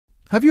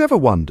Have you ever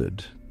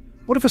wondered,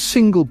 what if a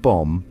single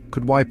bomb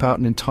could wipe out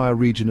an entire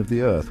region of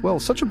the Earth? Well,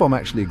 such a bomb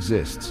actually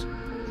exists.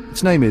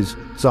 Its name is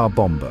Tsar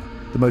Bomba,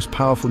 the most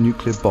powerful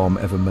nuclear bomb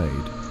ever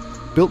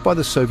made. Built by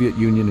the Soviet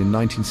Union in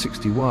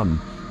 1961,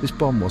 this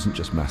bomb wasn't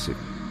just massive.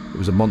 It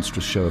was a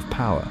monstrous show of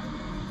power.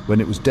 When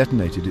it was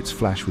detonated, its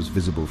flash was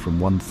visible from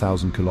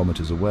 1,000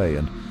 kilometers away,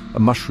 and a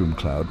mushroom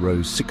cloud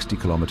rose 60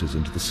 kilometers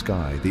into the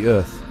sky. The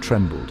Earth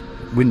trembled.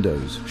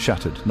 Windows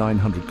shattered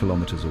 900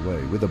 kilometers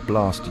away. With a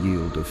blast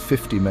yield of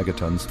 50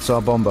 megatons,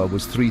 Tsar Bomba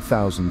was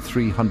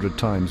 3,300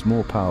 times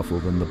more powerful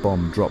than the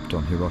bomb dropped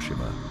on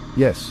Hiroshima.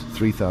 Yes,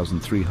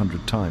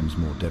 3,300 times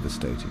more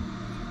devastating.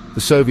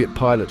 The Soviet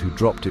pilot who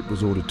dropped it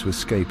was ordered to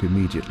escape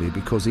immediately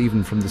because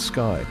even from the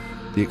sky,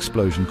 the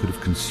explosion could have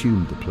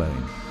consumed the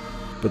plane.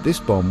 But this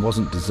bomb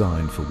wasn't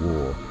designed for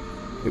war.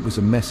 It was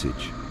a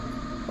message,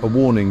 a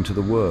warning to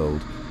the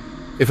world.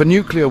 If a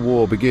nuclear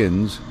war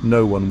begins,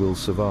 no one will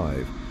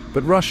survive.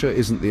 But Russia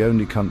isn't the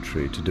only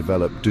country to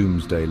develop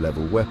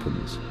doomsday-level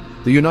weapons.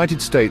 The United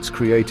States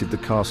created the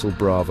Castle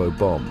Bravo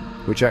bomb,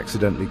 which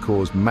accidentally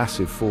caused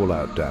massive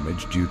fallout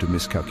damage due to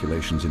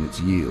miscalculations in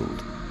its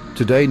yield.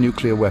 Today,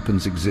 nuclear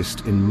weapons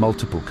exist in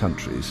multiple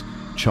countries: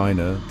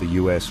 China, the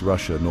US,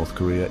 Russia, North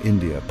Korea,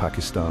 India,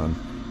 Pakistan,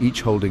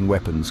 each holding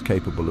weapons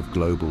capable of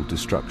global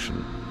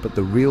destruction. But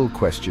the real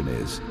question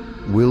is,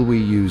 will we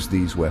use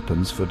these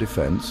weapons for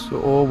defense,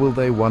 or will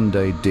they one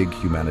day dig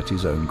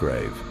humanity's own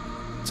grave?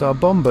 Tsar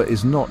Bomba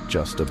is not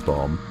just a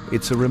bomb,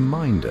 it's a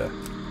reminder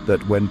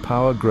that when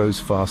power grows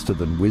faster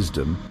than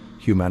wisdom,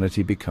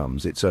 humanity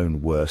becomes its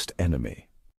own worst enemy.